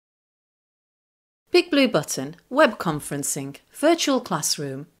BigBlueButton Web Conferencing Virtual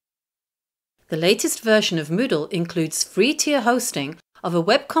Classroom. The latest version of Moodle includes free tier hosting of a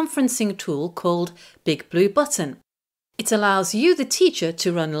web conferencing tool called BigBlueButton. It allows you, the teacher,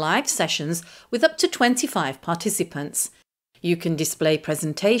 to run live sessions with up to 25 participants. You can display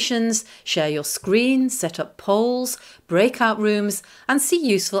presentations, share your screen, set up polls, breakout rooms, and see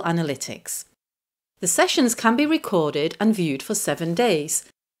useful analytics. The sessions can be recorded and viewed for 7 days.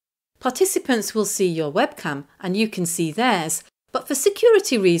 Participants will see your webcam and you can see theirs, but for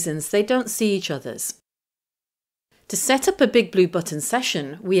security reasons they don't see each other's. To set up a BigBlueButton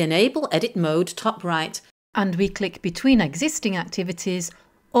session, we enable Edit Mode top right and we click between existing activities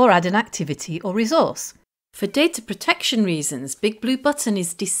or add an activity or resource. For data protection reasons, BigBlueButton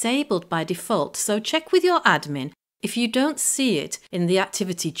is disabled by default, so check with your admin if you don't see it in the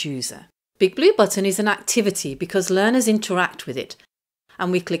activity chooser. BigBlueButton is an activity because learners interact with it,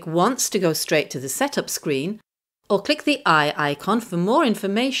 and we click once to go straight to the setup screen, or click the eye icon for more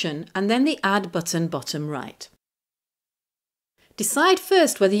information and then the Add button bottom right. Decide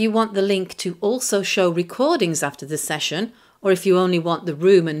first whether you want the link to also show recordings after the session or if you only want the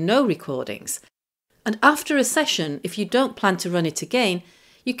room and no recordings. And after a session, if you don't plan to run it again,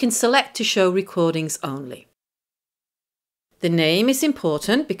 you can select to show recordings only. The name is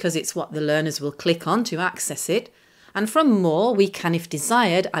important because it's what the learners will click on to access it. And from More, we can, if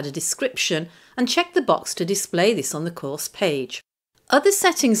desired, add a description and check the box to display this on the course page. Other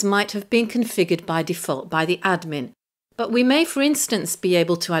settings might have been configured by default by the admin, but we may, for instance, be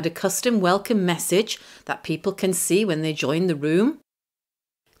able to add a custom welcome message that people can see when they join the room.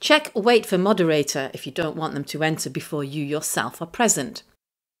 Check Wait for Moderator if you don't want them to enter before you yourself are present.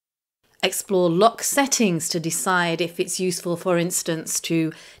 Explore lock settings to decide if it's useful, for instance,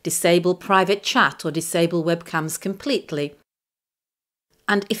 to disable private chat or disable webcams completely.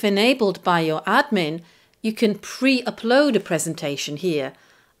 And if enabled by your admin, you can pre-upload a presentation here,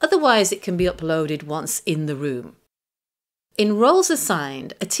 otherwise it can be uploaded once in the room. In roles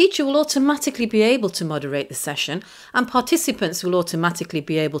assigned, a teacher will automatically be able to moderate the session and participants will automatically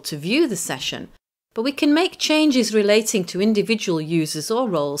be able to view the session. But we can make changes relating to individual users or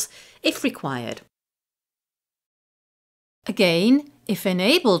roles if required. Again, if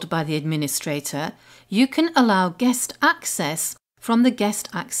enabled by the administrator, you can allow guest access from the Guest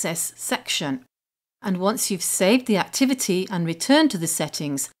Access section. And once you've saved the activity and returned to the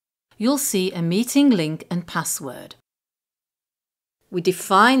settings, you'll see a meeting link and password. We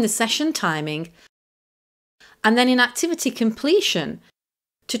define the session timing, and then in activity completion,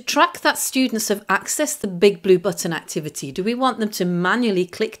 to track that students have accessed the BigBlueButton activity, do we want them to manually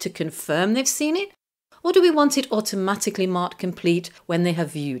click to confirm they've seen it? Or do we want it automatically marked complete when they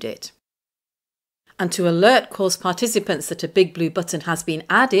have viewed it? And to alert course participants that a BigBlueButton has been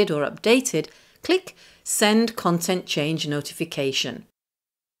added or updated, click Send Content Change Notification.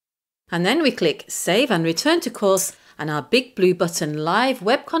 And then we click Save and Return to Course, and our BigBlueButton live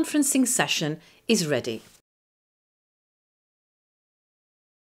web conferencing session is ready.